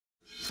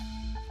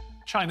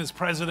China's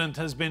president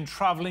has been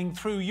travelling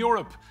through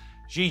Europe.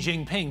 Xi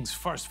Jinping's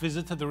first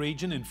visit to the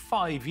region in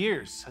 5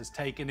 years has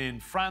taken in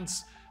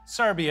France,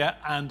 Serbia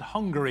and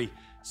Hungary.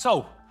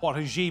 So, what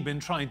has Xi been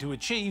trying to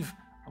achieve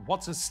and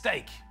what's at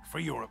stake for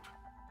Europe?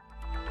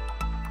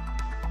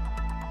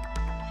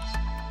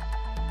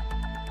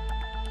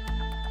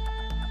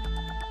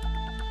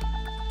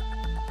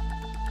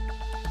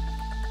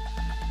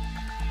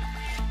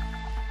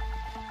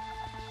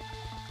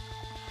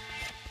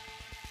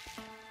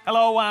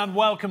 Hello and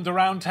welcome to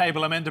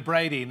Roundtable. I'm Enda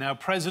Brady. Now,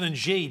 President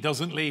Xi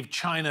doesn't leave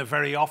China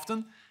very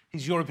often.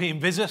 His European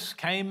visit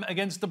came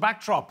against the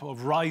backdrop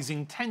of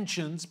rising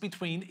tensions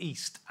between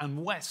East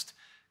and West.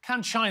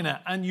 Can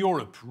China and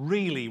Europe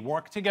really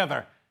work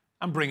together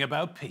and bring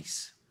about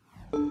peace?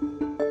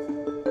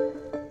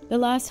 The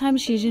last time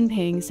Xi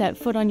Jinping set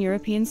foot on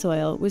European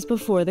soil was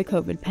before the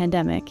COVID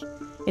pandemic.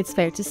 It's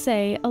fair to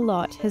say a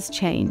lot has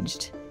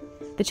changed.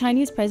 The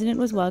Chinese president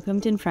was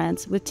welcomed in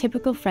France with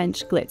typical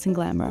French glitz and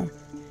glamour.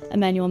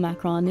 Emmanuel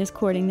Macron is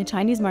courting the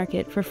Chinese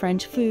market for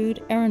French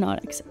food,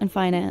 aeronautics and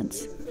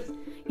finance.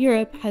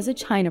 Europe has a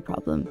China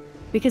problem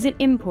because it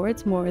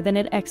imports more than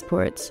it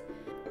exports.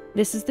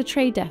 This is the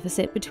trade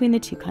deficit between the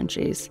two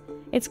countries.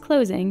 It's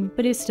closing,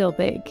 but is still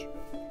big.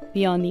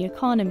 Beyond the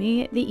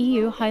economy, the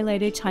EU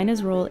highlighted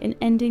China's role in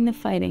ending the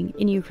fighting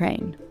in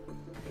Ukraine.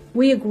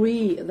 We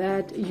agree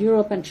that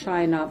Europe and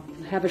China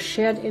have a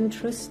shared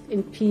interest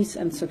in peace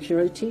and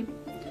security.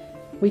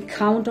 We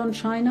count on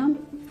China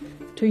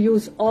to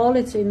use all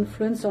its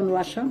influence on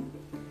Russia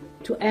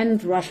to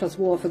end Russia's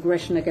war of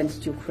aggression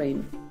against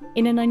Ukraine.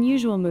 In an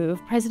unusual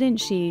move, President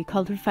Xi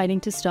called for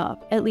fighting to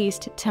stop, at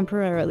least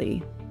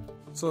temporarily.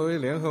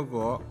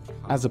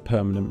 As a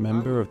permanent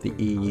member of the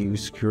EU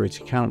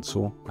Security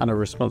Council and a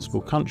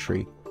responsible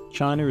country,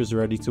 China is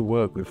ready to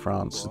work with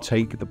France to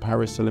take the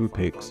Paris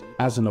Olympics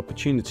as an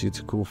opportunity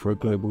to call for a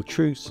global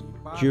truce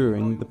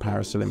during the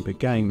Paris Olympic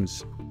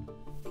Games.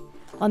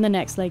 On the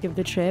next leg of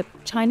the trip,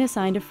 China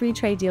signed a free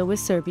trade deal with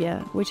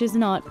Serbia, which is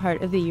not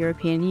part of the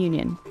European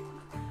Union.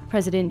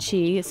 President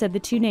Xi said the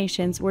two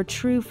nations were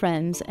true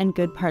friends and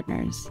good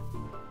partners.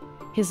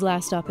 His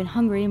last stop in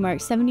Hungary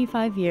marked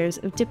 75 years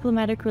of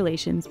diplomatic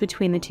relations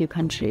between the two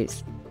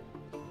countries.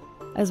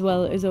 As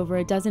well as over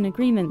a dozen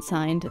agreements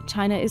signed,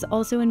 China is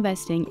also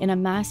investing in a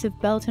massive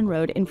Belt and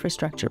Road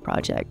infrastructure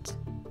project.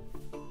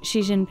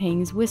 Xi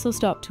Jinping's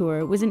whistle-stop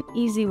tour was an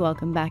easy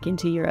welcome back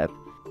into Europe.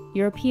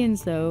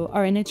 Europeans, though,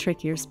 are in a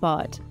trickier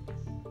spot.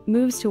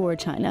 Moves toward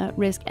China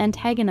risk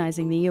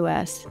antagonizing the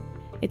US.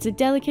 It's a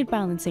delicate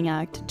balancing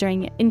act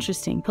during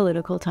interesting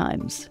political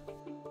times.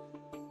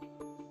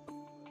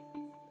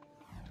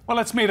 Well,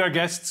 let's meet our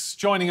guests.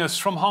 Joining us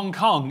from Hong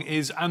Kong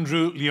is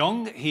Andrew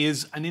Leung. He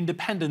is an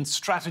independent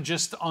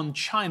strategist on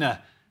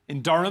China.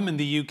 In Durham, in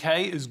the UK,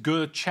 is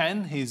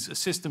Chen. He's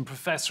assistant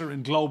professor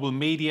in global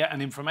media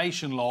and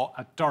information law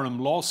at Durham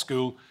Law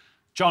School.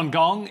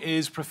 Gong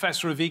is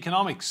Professor of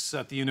Economics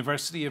at the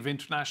University of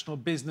International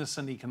Business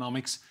and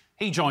Economics.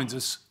 He joins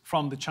us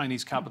from the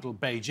Chinese capital,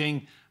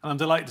 Beijing. And I'm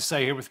delighted to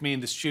say here with me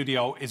in the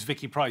studio is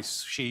Vicky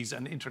Pryce. She's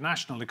an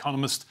international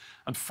economist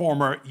and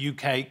former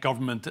UK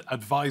government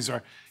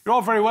advisor. You're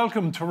all very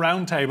welcome to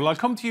Roundtable. I'll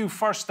come to you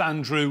first,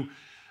 Andrew.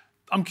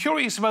 I'm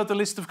curious about the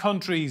list of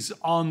countries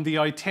on the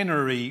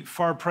itinerary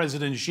for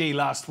President Xi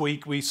last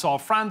week. We saw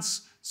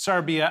France,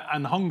 Serbia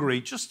and Hungary.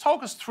 Just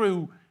talk us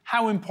through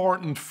how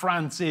important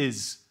France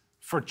is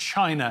for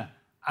China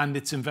and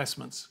its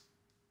investments.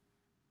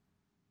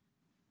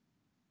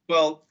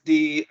 Well,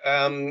 the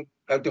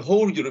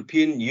whole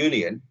European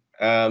Union,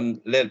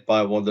 led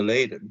by von der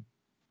Leyen,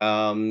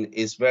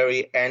 is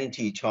very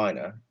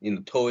anti-China,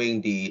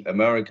 towing the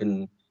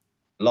American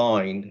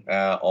line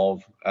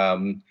of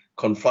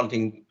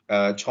confronting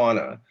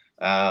China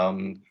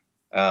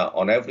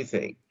on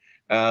everything.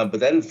 But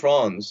then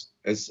France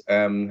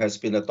has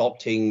been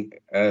adopting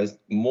a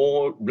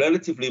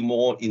relatively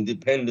more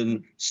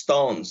independent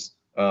stance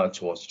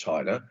towards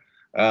China.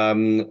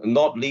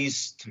 Not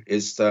least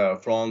is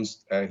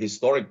France's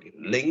historic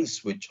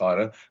links with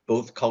China,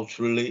 both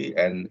culturally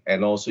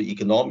and also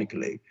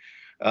economically.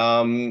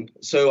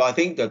 So I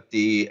think that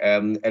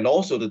and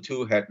also the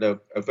two had a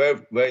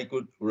very, very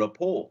good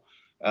rapport.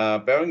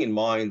 Bearing in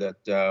mind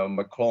that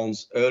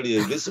Macron's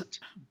earlier visit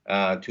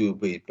to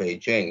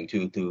Beijing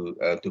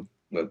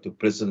to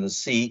President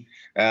Xi,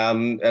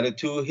 and the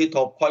two hit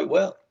off quite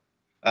well.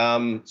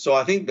 So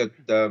I think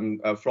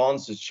that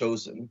France has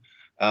chosen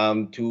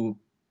to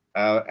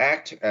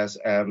act as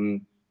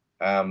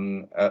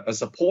a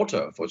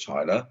supporter for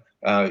China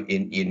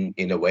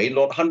in a way,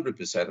 not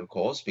 100%, of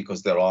course,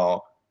 because there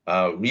are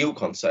real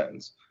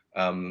concerns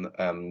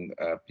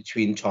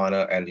between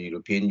China and the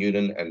European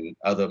Union and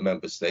other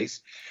member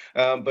states.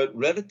 But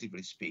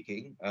relatively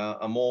speaking,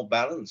 a more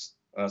balanced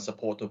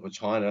supporter for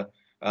China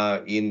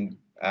in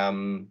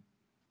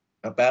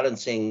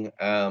balancing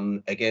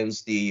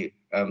against the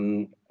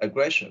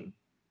aggression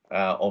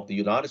of the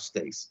United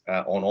States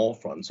on all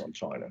fronts on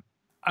China.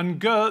 And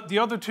the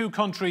other two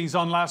countries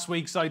on last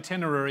week's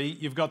itinerary,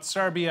 you've got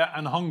Serbia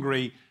and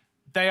Hungary.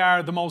 They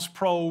are the most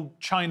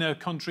pro-China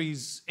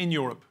countries in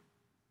Europe.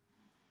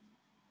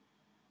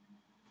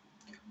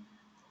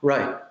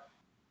 Right.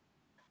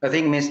 I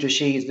think Mr.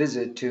 Xi's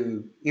visit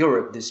to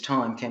Europe this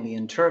time can be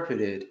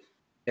interpreted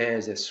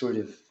as a sort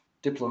of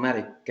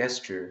diplomatic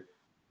gesture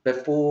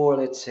before,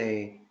 let's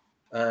say,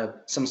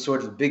 some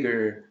sort of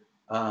bigger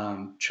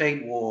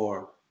trade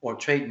war or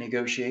trade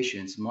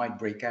negotiations might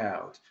break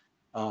out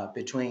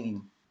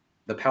between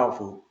the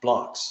powerful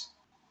blocs.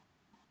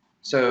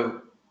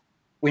 So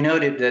we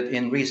noted that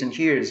in recent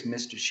years,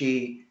 Mr.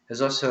 Xi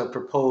has also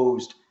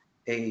proposed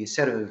a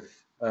set of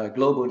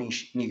global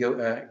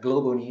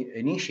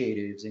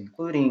initiatives,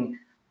 including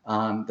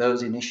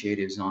those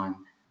initiatives on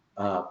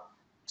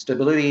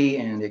stability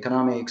and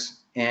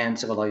economics and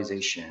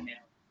civilization.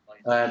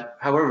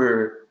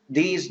 However,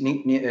 these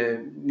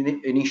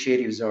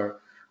initiatives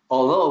are,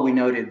 although we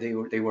noted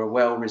they were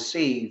well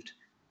received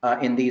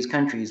in these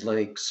countries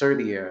like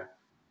Serbia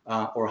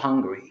or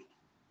Hungary,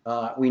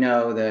 we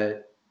know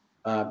that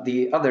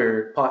the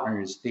other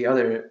partners, the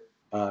other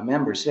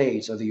member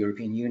states of the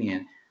European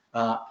Union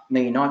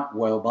may not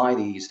well buy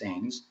these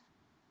things,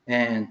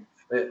 and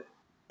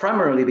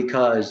primarily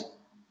because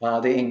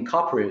they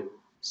incorporate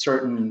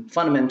certain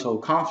fundamental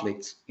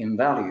conflicts in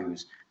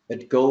values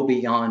that go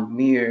beyond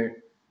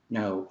mere,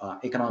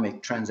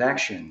 economic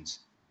transactions.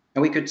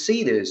 And we could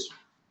see this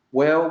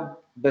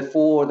well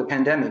before the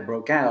pandemic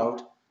broke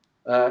out,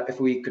 if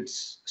we could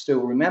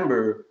still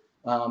remember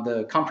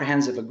the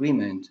comprehensive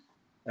agreement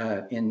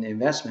in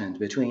investment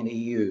between the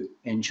EU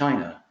and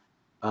China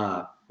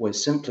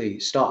was simply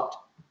stopped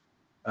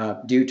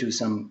due to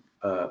some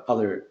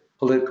other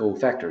political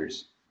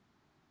factors.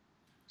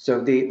 So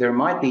there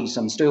might be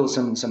still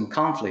some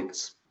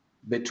conflicts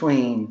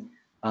between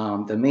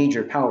the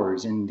major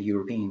powers in the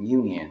European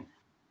Union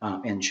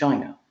and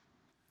China.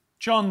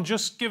 John,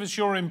 just give us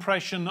your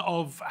impression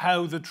of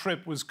how the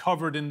trip was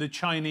covered in the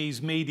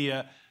Chinese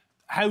media.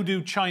 How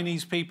do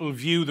Chinese people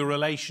view the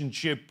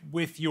relationship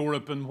with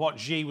Europe and what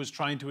Xi was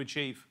trying to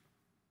achieve?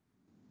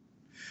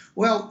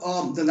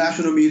 Well, the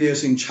national media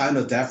in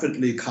China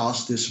definitely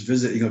cast this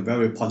visit in a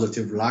very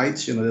positive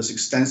light. There's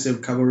extensive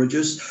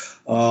coverages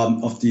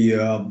of the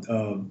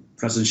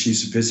President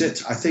Xi's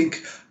visit. I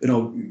think,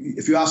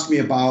 if you ask me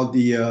about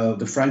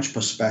the French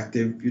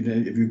perspective,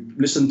 if you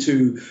listen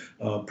to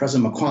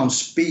President Macron's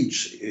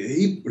speech,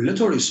 he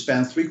literally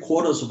spent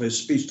 3/4 of his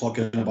speech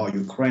talking about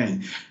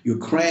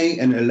Ukraine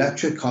and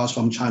electric cars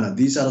from China.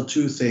 These are the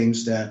two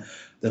things that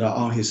are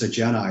on his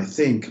agenda, I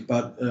think.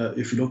 But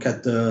if you look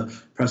at the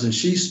President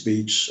Xi's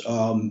speech,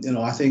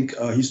 I think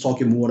he's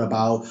talking more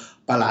about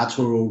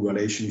bilateral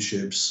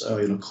relationships,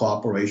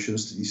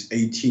 cooperations, these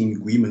 18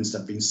 agreements that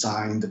have been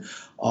signed.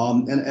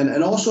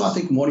 And also, I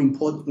think more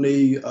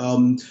importantly,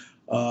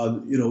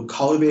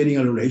 cultivating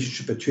a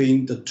relationship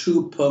between the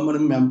two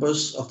permanent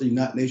members of the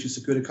United Nations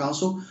Security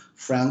Council,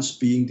 France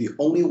being the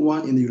only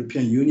one in the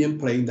European Union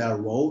playing that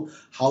role,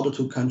 how the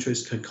two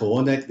countries can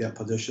coordinate their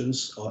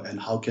positions and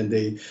how can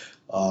they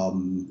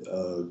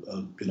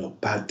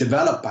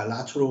develop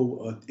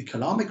bilateral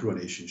economic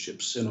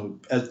relationships.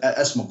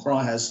 As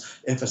Macron has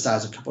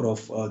emphasized a couple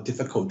of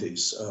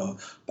difficulties,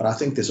 but I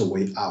think there's a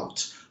way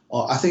out.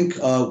 I think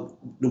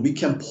we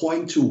can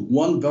point to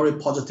one very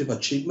positive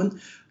achievement.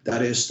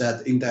 That is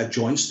that in that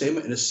joint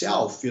statement in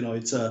itself,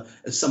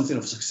 it's something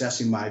of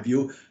success in my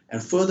view.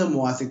 And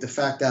furthermore, I think the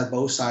fact that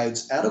both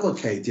sides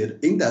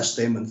advocated in that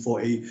statement for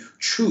a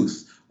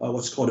truce,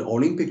 what's called an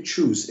Olympic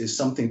truce, is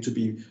something to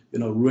be,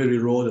 really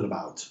lauded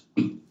about.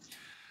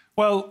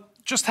 Well,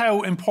 just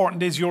how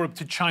important is Europe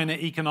to China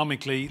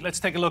economically? Let's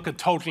take a look at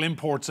total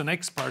imports and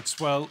exports.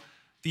 Well,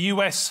 the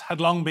US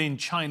had long been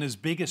China's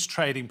biggest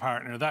trading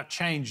partner. That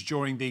changed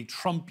during the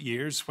Trump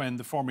years when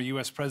the former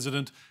US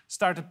president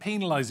started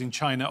penalising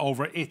China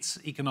over its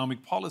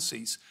economic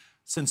policies.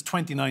 Since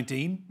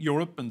 2019,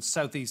 Europe and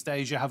Southeast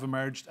Asia have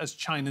emerged as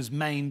China's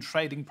main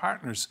trading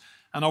partners.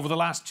 And over the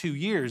last 2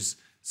 years,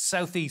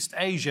 Southeast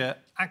Asia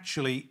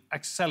actually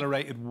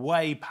accelerated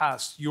way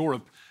past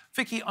Europe.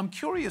 Vicky, I'm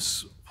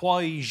curious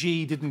why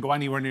Xi didn't go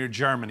anywhere near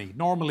Germany.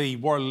 Normally,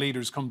 world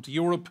leaders come to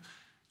Europe.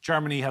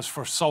 Germany has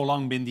for so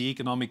long been the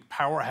economic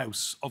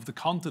powerhouse of the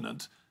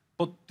continent,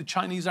 but the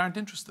Chinese aren't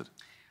interested.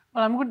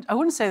 Well, I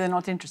wouldn't say they're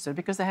not interested,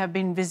 because there have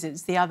been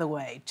visits the other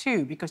way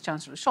too, because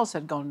Chancellor Scholz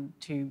had gone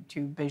to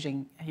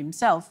Beijing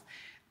himself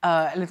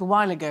a little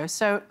while ago.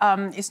 So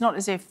it's not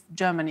as if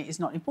Germany is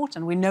not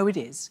important. We know it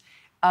is.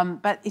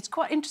 But it's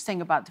quite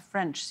interesting about the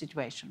French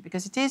situation,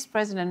 because it is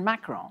President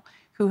Macron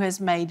who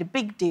has made a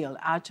big deal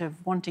out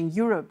of wanting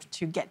Europe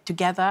to get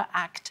together,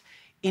 act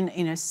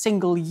in a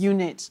single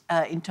unit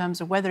in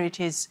terms of whether it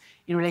is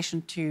in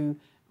relation to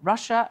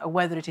Russia or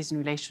whether it is in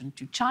relation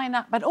to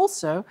China, but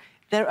also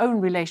their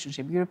own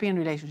relationship, European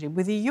relationship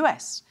with the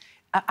US.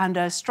 And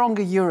a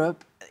stronger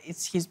Europe,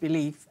 it's his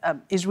belief,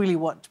 is really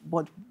what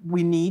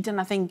we need.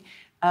 And I think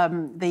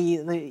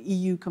the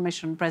EU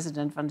Commission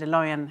President von der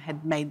Leyen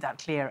had made that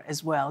clear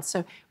as well.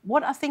 So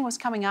what I think was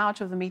coming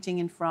out of the meeting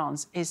in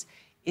France is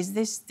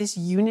this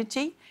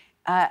unity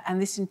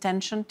and this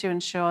intention to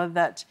ensure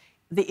that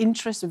the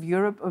interests of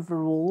Europe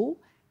overall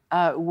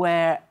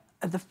were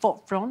at the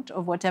forefront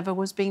of whatever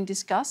was being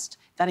discussed.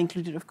 That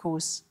included, of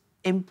course,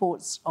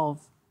 imports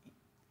of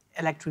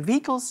electric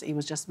vehicles, it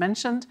was just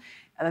mentioned.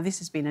 This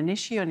has been an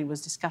issue and it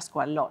was discussed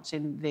quite a lot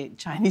in the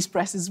Chinese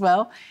press as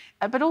well.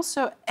 But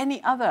also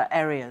any other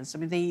areas. I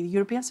mean, the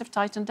Europeans have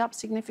tightened up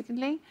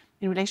significantly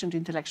in relation to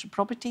intellectual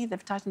property.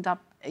 They've tightened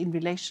up in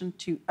relation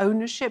to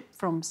ownership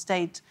from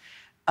state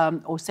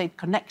or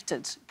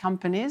state-connected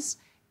companies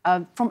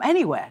from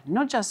anywhere,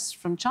 not just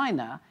from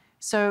China.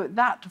 So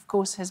that, of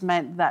course, has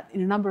meant that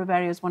in a number of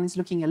areas one is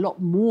looking a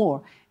lot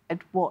more at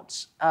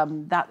what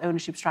that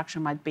ownership structure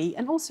might be.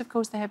 And also, of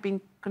course, they have been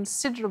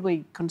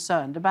considerably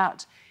concerned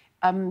about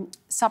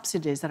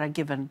subsidies that are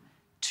given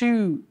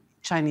to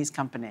Chinese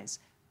companies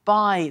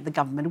by the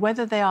government,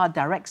 whether they are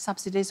direct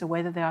subsidies or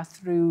whether they are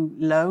through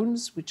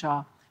loans, which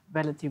are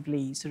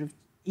relatively sort of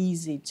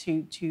easy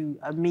to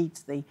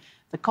meet the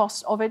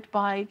cost of it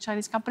by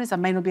Chinese companies that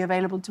may not be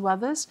available to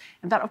others.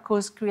 And that, of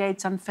course,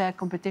 creates unfair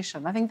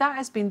competition. I think that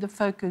has been the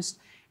focus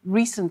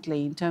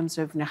recently in terms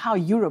of how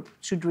Europe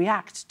should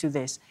react to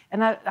this.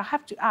 And I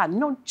have to add,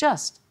 not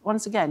just,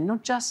 once again,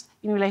 not just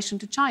in relation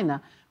to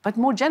China, but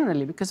more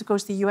generally, because, of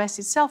course, the US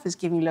itself is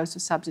giving loads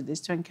of subsidies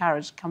to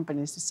encourage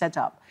companies to set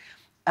up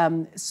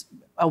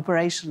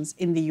operations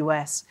in the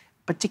US,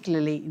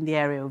 particularly in the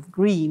area of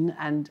green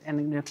and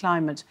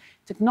climate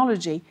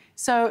technology.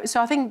 So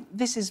I think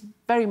this is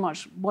very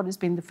much what has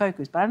been the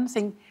focus. But I don't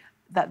think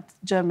that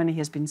Germany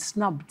has been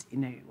snubbed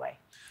in any way.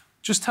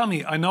 Just tell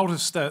me, I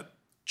noticed that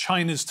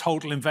China's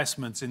total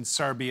investments in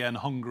Serbia and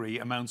Hungary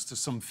amounts to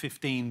some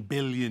 15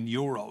 billion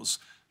euros.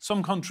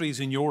 Some countries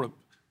in Europe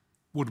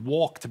would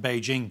walk to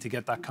Beijing to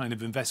get that kind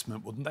of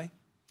investment, wouldn't they?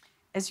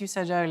 As you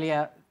said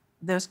earlier,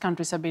 those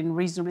countries have been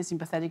reasonably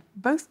sympathetic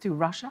both to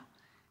Russia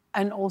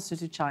and also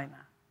to China.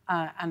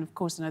 And of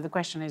course, the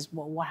question is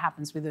what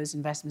happens with those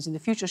investments in the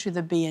future? Should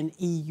there be an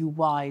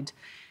EU-wide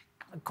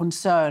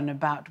concern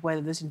about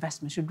whether those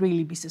investments should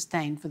really be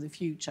sustained for the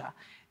future?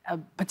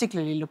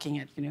 Particularly looking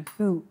at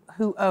who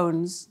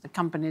owns the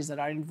companies that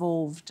are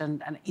involved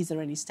and is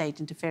there any state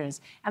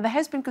interference? And there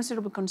has been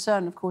considerable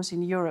concern, of course,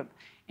 in Europe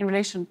in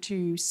relation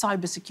to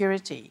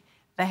cybersecurity.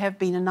 There have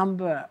been a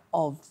number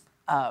of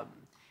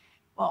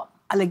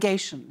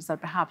allegations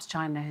that perhaps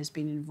China has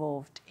been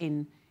involved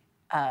in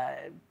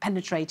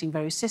penetrating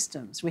various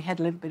systems. We had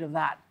a little bit of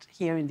that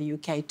here in the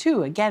UK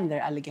too. Again, there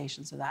are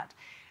allegations of that.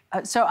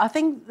 So I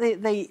think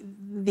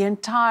the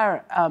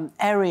entire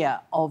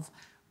area of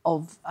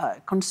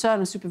concern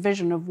and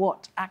supervision of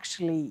what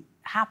actually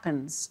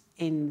happens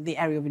in the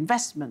area of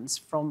investments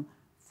from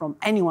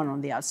anyone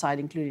on the outside,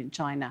 including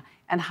China,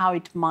 and how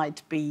it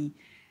might be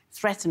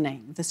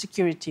threatening the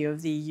security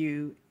of the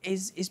EU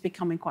is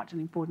becoming quite an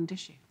important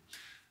issue.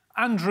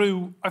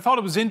 Andrew, I thought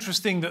it was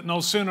interesting that no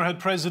sooner had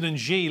President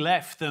Xi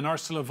left than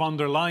Ursula von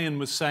der Leyen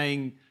was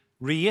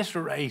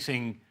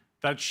reiterating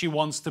that she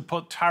wants to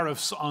put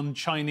tariffs on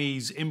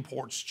Chinese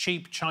imports,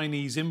 cheap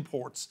Chinese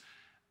imports.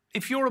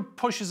 If Europe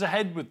pushes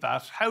ahead with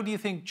that, how do you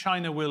think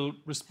China will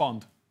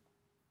respond?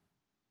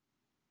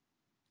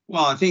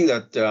 Well, I think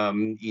that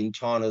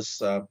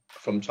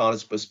from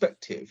China's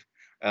perspective,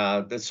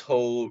 this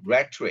whole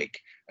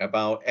rhetoric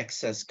about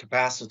excess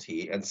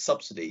capacity and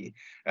subsidy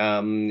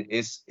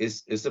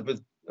is a bit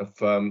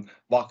of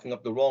barking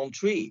up the wrong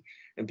tree,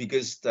 and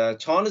because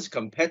China's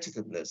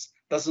competitiveness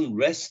doesn't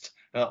rest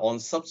on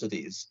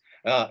subsidies.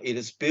 It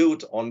is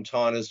built on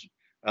China's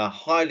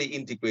highly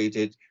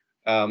integrated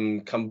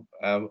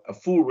a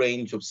full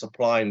range of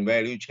supply and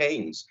value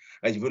chains.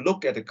 And if you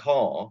look at a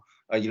car,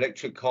 an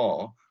electric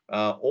car,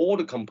 all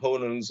the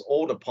components,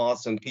 all the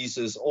parts and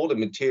pieces, all the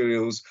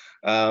materials,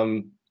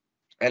 and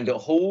the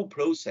whole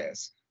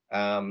process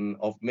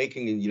of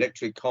making an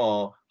electric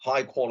car,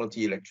 high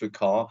quality electric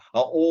car,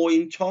 are all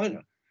in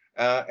China.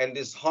 And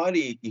this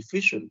highly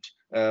efficient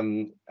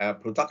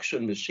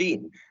production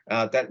machine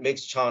that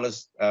makes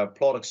China's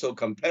products so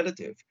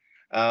competitive.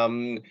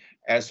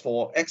 As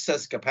for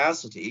excess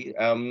capacity,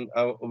 a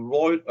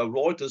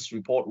Reuters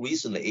report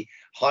recently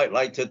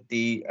highlighted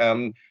the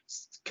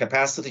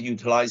capacity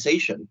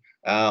utilization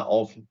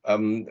of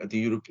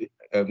the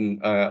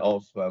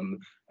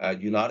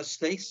United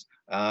States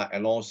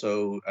and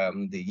also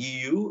the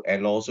EU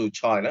and also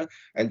China.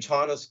 And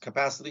China's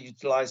capacity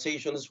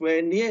utilization is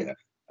very near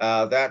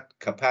that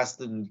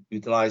capacity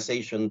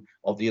utilization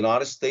of the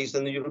United States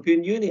and the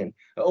European Union,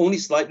 only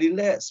slightly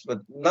less,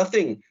 but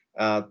nothing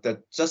that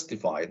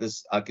justify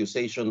this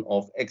accusation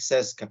of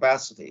excess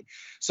capacity.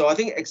 So I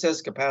think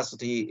excess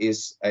capacity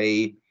is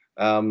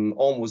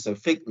almost a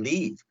fig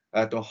leaf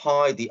to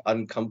hide the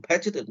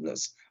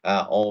uncompetitiveness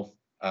of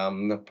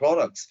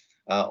products,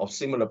 of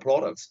similar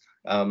products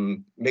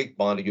made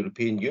by the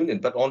European Union.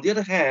 But on the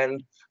other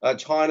hand,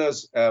 China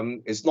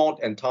is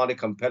not entirely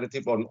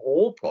competitive on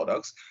all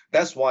products.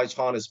 That's why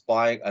China is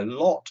buying a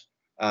lot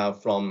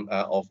from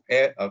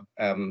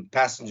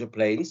passenger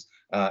planes,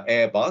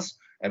 Airbus,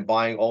 and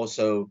buying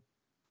also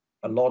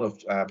a lot of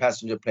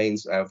passenger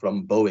planes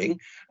from Boeing.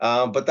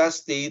 But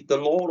that's the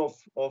law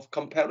of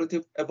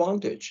comparative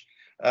advantage.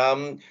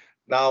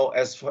 Now,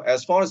 as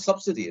far as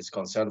subsidy is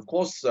concerned, of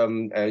course,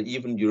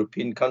 even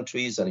European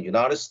countries and the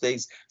United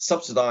States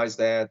subsidize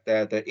their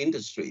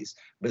industries.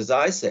 But as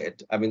I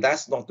said, I mean,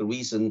 that's not the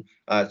reason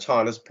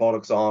China's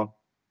products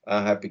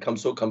have become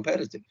so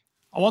competitive.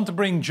 I want to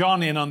bring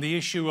John in on the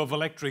issue of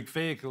electric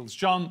vehicles.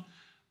 John,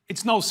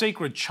 it's no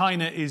secret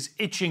China is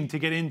itching to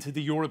get into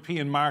the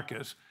European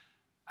market.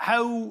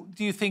 How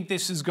do you think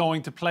this is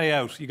going to play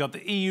out? You got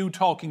the EU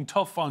talking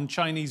tough on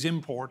Chinese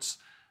imports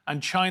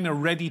and China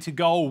ready to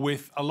go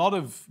with a lot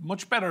of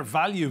much better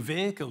value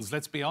vehicles,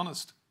 let's be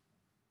honest.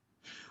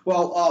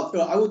 Well,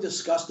 I will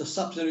discuss the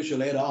subsidy issue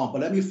later on,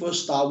 but let me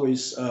first start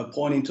with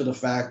pointing to the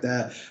fact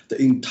that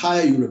the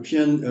entire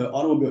European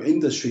automobile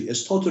industry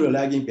is totally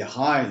lagging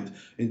behind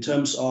in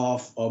terms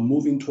of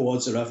moving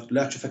towards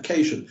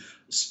electrification,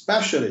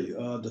 especially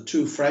the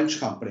two French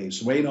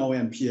companies, Renault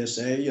and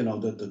PSA,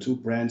 the two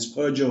brands,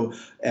 Peugeot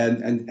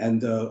and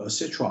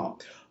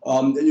Citroën.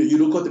 You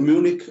look at the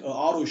Munich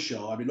Auto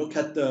Show. I mean, look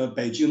at the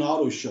Beijing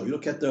Auto Show. You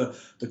look at the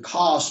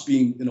cars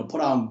being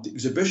put on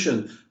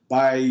exhibition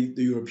by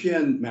the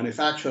European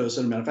manufacturers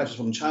and manufacturers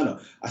from China.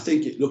 I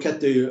think look at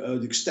the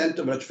extent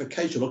of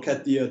electrification. Look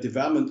at the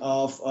development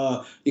of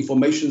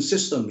information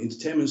system,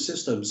 entertainment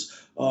systems,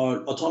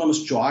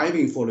 autonomous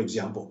driving, for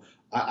example.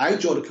 I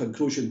draw the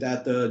conclusion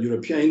that the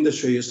European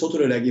industry is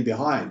totally lagging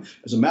behind.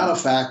 As a matter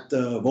of fact,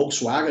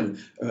 Volkswagen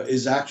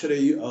is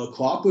actually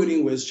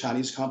cooperating with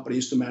Chinese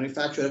companies to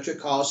manufacture electric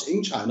cars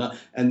in China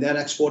and then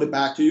export it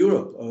back to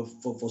Europe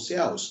for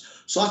sales.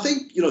 So I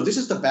think this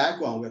is the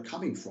background we're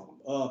coming from.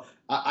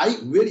 I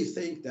really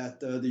think that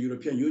the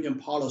European Union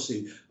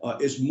policy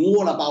is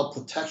more about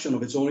protection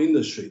of its own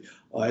industry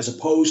as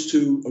opposed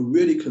to a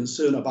really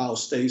concern about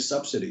state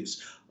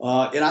subsidies.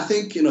 And I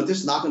think this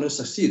is not going to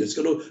succeed. It's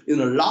going to, in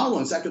the long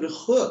run, it's actually going to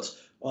hurt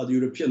the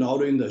European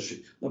auto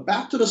industry. Now,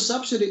 back to the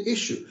subsidy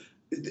issue.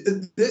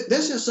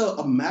 This is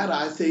a matter,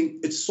 I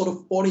think, it's sort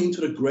of falling into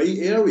the gray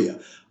area.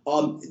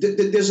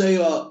 There's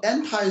a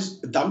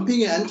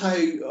anti-dumping,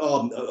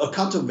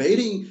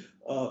 countervailing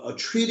a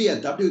treaty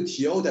at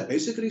WTO that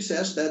basically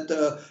says that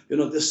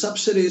the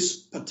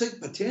subsidies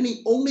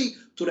pertaining only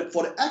to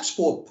for the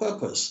export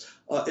purpose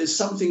is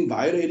something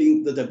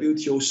violating the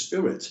WTO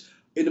spirit.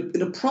 In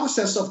the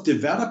process of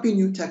developing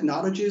new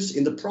technologies,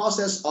 in the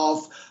process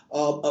of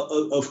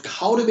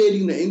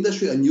cultivating the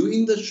industry, a new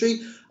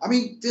industry, I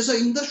mean, there's an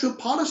industrial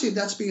policy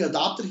that's being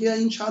adopted here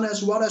in China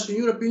as well as the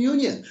European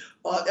Union.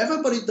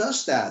 Everybody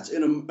does that.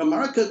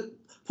 America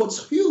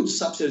puts huge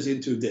subsidies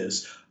into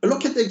this.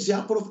 Look at the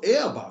example of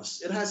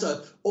Airbus. It has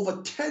a over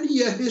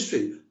 10-year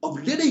history of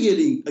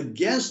litigating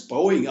against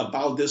Boeing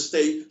about this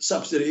state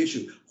subsidy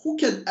issue. Who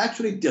can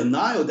actually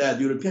deny that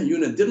the European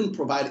Union didn't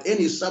provide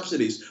any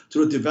subsidies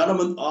to the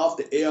development of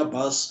the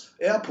Airbus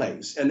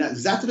airplanes? And that's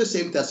exactly the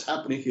same that's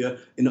happening here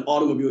in the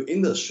automobile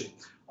industry.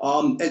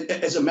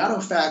 As a matter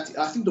of fact,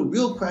 I think the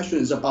real question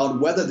is about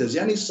whether there's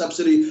any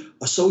subsidy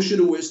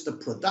associated with the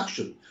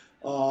production,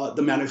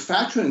 the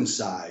manufacturing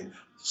side,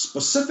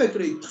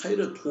 specifically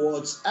tailored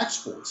towards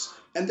exports.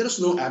 And there's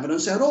no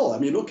evidence at all. I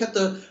mean, look at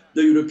the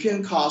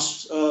European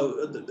cars,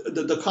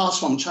 the cars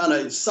from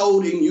China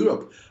sold in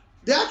Europe.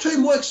 They're actually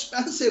more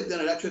expensive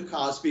than electric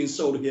cars being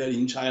sold here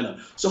in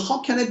China. So how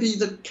can it be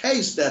the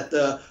case that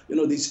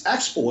these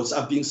exports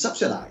are being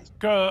subsidized?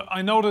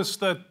 I noticed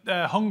that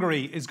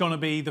Hungary is going to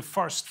be the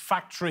first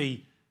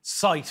factory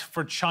site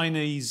for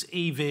Chinese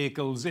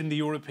e-vehicles in the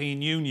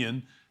European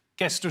Union.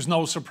 Guess there's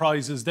no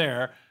surprises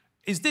there.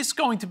 Is this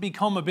going to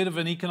become a bit of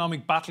an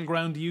economic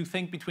battleground, do you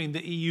think, between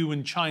the EU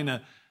and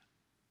China?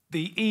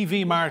 The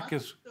EV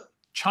market,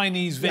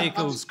 Chinese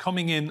vehicles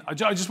coming in. I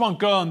just want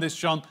Go on this,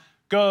 John.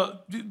 Go,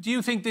 do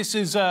you think this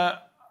is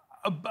a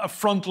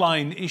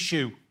frontline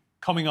issue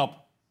coming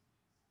up?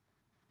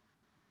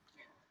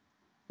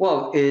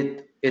 Well,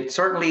 it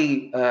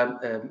certainly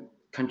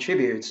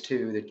contributes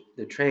to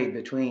the trade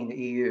between the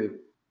EU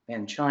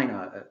and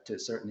China to a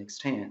certain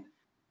extent.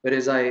 But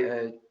as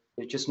I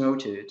just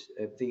noted,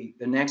 the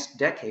next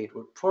decade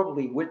will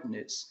probably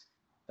witness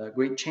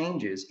great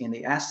changes in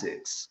the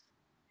ethics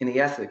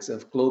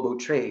of global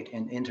trade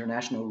and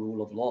international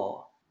rule of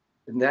law.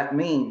 And that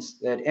means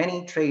that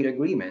any trade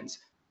agreements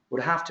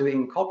would have to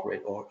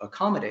incorporate or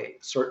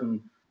accommodate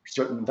certain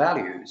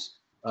values.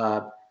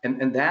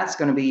 And that's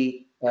going to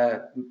be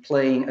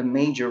playing a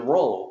major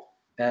role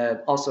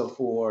also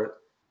for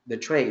the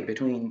trade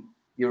between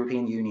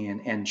European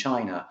Union and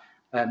China.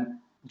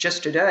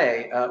 Just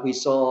today, we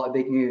saw a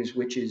big news,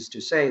 which is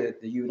to say that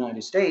the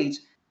United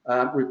States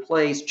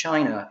replaced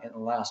China in the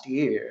last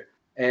year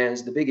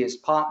as the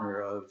biggest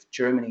partner of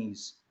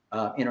Germany's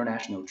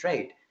international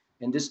trade.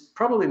 And this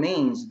probably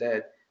means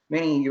that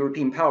many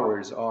European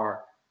powers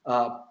are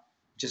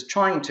just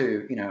trying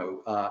to,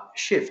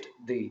 shift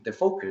the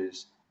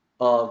focus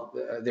of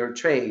their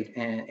trade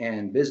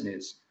and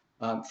business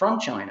from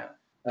China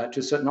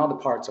to certain other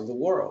parts of the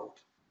world.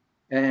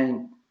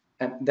 And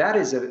that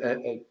is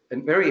a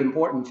very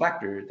important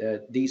factor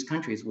that these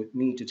countries would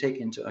need to take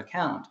into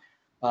account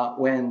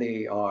when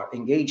they are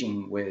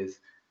engaging with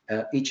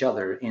each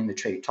other in the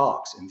trade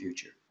talks in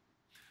future.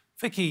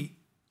 Vicky,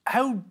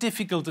 How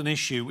difficult an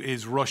issue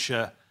is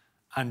Russia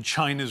and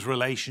China's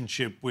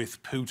relationship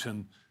with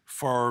Putin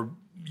for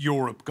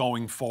Europe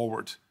going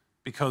forward?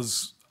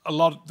 Because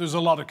there's a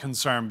lot of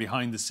concern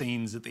behind the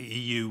scenes at the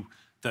EU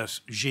that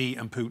Xi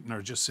and Putin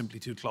are just simply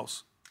too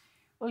close.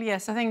 Well,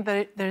 yes, I think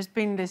that there's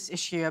been this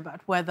issue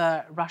about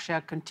whether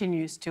Russia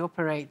continues to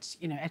operate,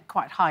 at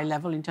quite high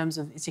level in terms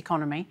of its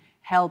economy,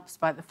 helped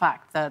by the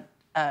fact that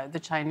the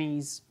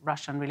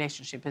Chinese-Russian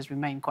relationship has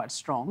remained quite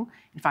strong.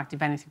 In fact,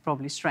 if anything,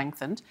 probably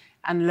strengthened.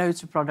 And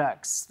loads of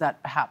products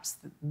that perhaps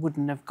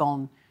wouldn't have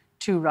gone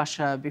to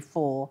Russia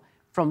before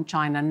from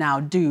China now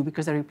do,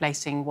 because they're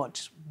replacing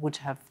what would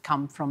have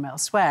come from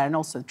elsewhere. And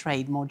also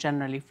trade more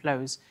generally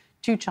flows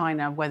to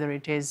China, whether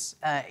it is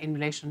in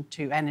relation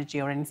to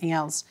energy or anything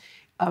else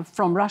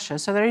from Russia.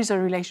 So there is a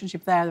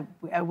relationship there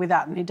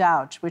without any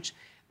doubt, which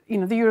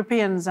the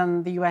Europeans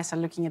and the US are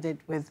looking at it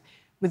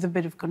with a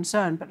bit of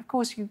concern. But of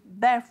course,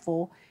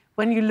 therefore,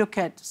 when you look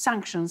at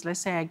sanctions,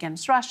 let's say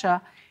against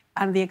Russia,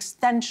 and the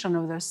extension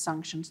of those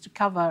sanctions to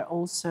cover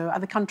also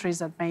other countries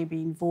that may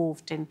be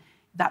involved in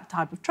that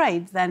type of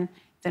trade, then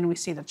we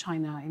see that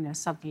China,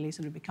 suddenly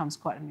sort of becomes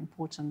quite an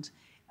important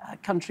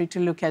country to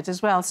look at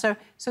as well. So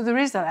there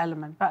is that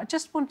element. But I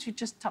just want to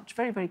touch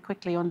very, very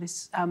quickly on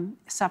this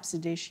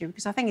subsidy issue,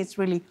 because I think it's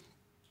really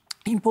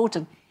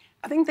important.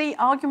 I think the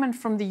argument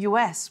from the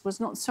US was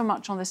not so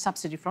much on the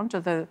subsidy front,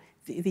 although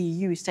the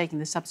EU is taking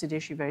the subsidy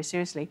issue very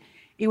seriously.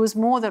 It was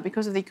more that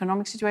because of the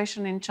economic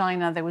situation in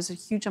China, there was a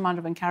huge amount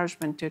of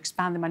encouragement to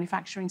expand the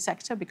manufacturing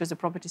sector because the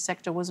property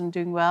sector wasn't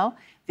doing well.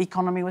 The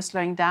economy was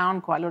slowing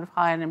down, quite a lot of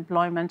high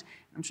unemployment.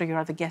 I'm sure your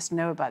other guests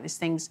know about these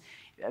things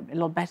a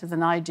lot better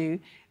than I do.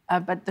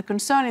 But the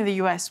concern in the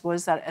US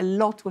was that a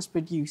lot was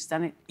produced,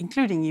 and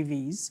including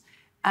EVs,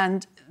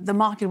 and the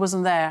market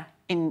wasn't there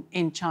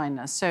in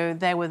China. So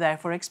they were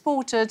therefore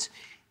exported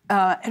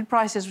at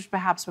prices which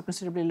perhaps were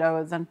considerably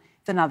lower than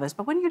others.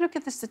 But when you look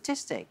at the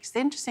statistics, the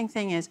interesting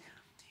thing is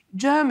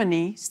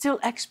Germany still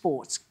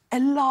exports a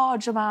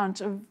large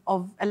amount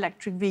of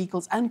electric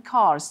vehicles and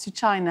cars to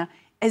China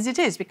as it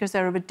is, because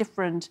they're of a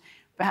different,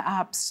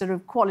 perhaps, sort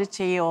of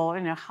quality or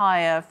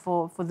higher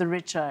for the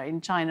richer in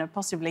China,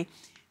 possibly.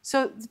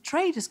 So the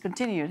trade has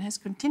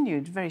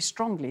continued very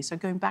strongly. So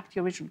going back to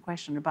your original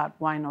question about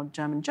why not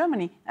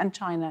Germany and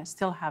China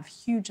still have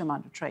huge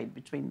amount of trade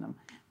between them,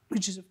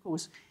 which is, of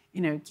course,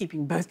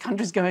 keeping both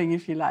countries going,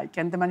 if you like,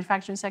 and the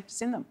manufacturing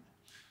sectors in them.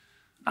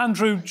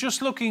 Andrew,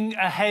 just looking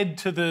ahead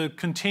to the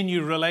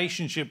continued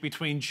relationship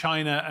between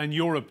China and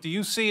Europe, do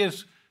you see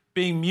it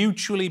being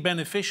mutually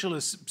beneficial,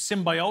 as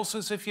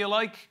symbiosis, if you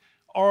like?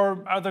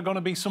 Or are there going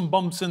to be some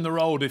bumps in the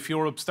road if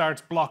Europe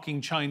starts blocking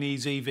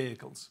Chinese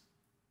e-vehicles?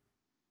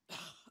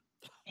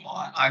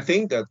 I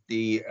think that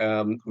the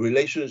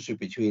relationship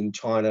between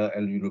China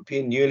and the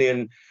European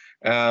Union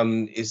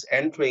is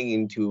entering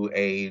into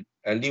a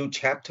new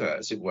chapter,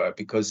 as it were,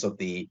 because of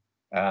the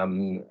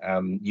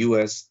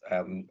US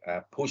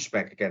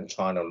pushback against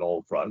China on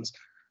all fronts,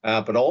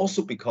 but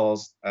also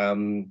because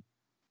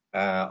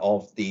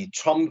of the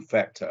Trump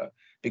factor,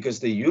 because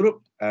the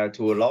Europe,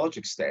 to a large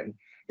extent,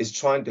 is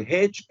trying to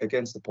hedge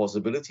against the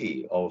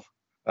possibility of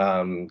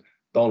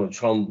Donald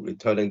Trump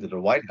returning to the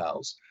White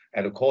House.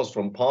 And of course,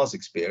 from past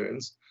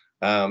experience,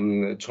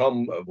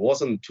 Trump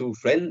wasn't too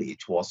friendly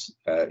towards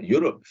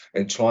Europe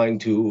and trying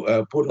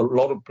to put a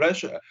lot of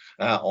pressure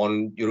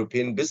on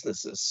European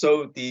businesses.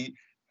 So the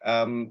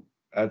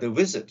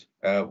visit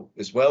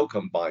is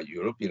welcomed by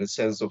Europe in a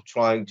sense of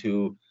trying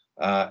to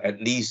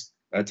at least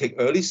take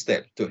early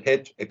steps to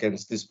hedge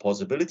against this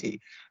possibility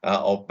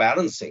of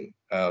balancing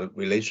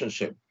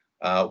relationship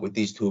with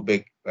these two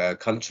big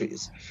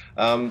countries.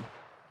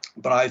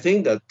 But I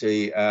think that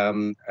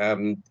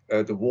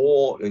the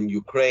war in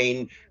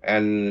Ukraine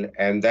and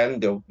then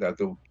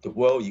the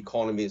world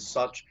economy as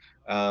such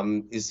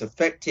is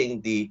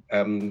affecting the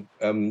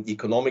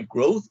economic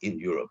growth in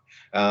Europe,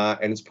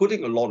 and it's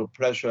putting a lot of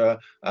pressure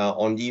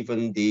on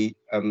even the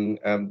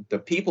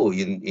people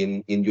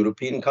in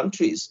European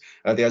countries.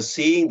 They are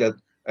seeing that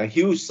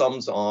huge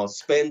sums are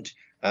spent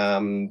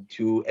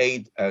to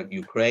aid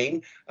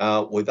Ukraine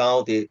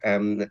without the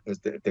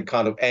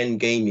kind of end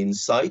game in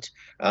sight,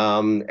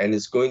 and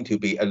it's going to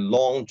be a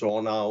long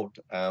drawn out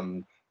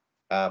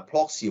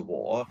proxy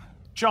war.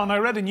 John, I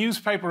read a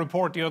newspaper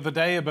report the other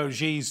day about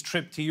Xi's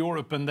trip to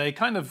Europe, and they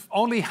kind of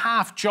only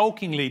half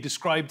jokingly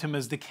described him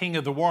as the king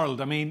of the world.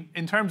 I mean,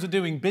 in terms of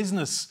doing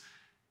business,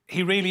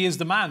 he really is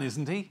the man,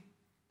 isn't he?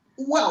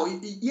 Well,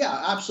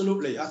 yeah,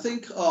 absolutely. I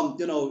think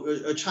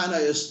China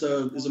is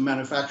a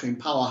manufacturing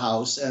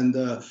powerhouse, and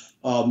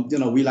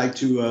we like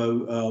to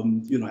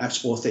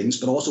export things,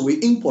 but also we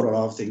import a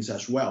lot of things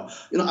as well.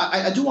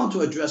 I do want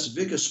to address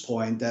Vicky's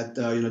point that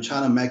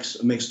China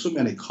makes too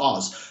many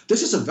cars.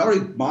 This is a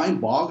very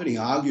mind-boggling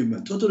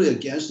argument, totally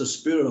against the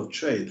spirit of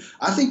trade.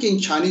 I think in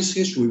Chinese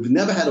history, we've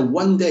never had a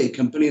one-day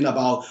complaint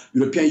about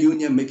European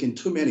Union making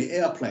too many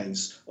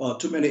airplanes,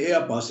 too many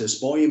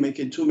Airbuses, Boeing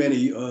making too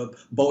many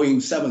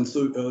Boeing 737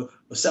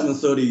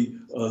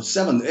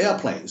 7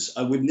 airplanes.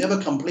 We've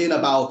never complained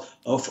about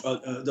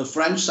the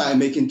French side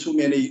making too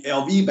many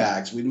LV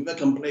bags. We never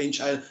complained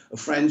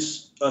French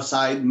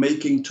side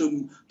making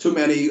too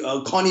many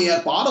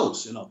cognac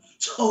bottles.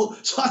 So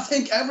I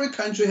think every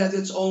country has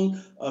its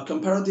own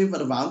comparative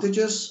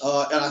advantages,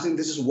 and I think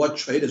this is what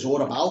trade is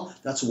all about.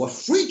 That's what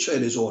free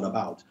trade is all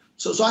about.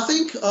 So I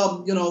think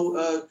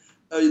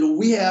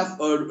we have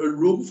a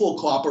room for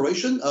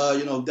cooperation.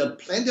 There are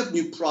plenty of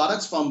new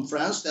products from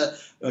France that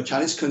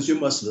Chinese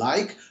consumers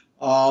like.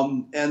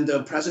 And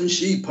President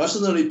Xi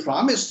personally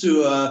promised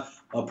to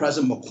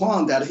President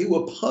Macron that he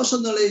will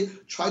personally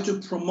try to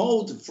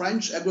promote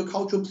French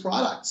agricultural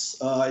products.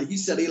 He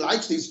said he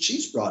likes these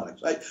cheese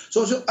products, right?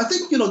 So I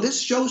think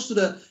this shows to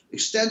the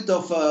extent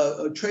of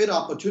trade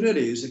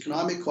opportunities,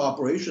 economic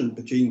cooperation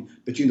between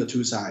the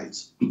two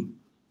sides.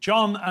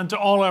 John, and to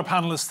all our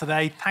panellists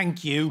today,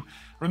 thank you.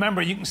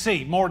 Remember, you can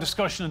see more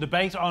discussion and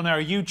debate on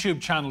our YouTube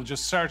channel.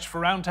 Just search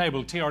for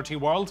Roundtable TRT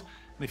World.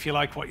 And if you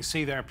like what you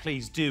see there,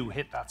 please do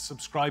hit that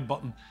subscribe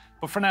button.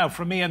 But for now,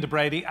 from me and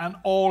Brady and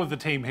all of the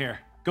team here,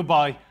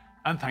 goodbye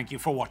and thank you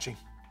for watching.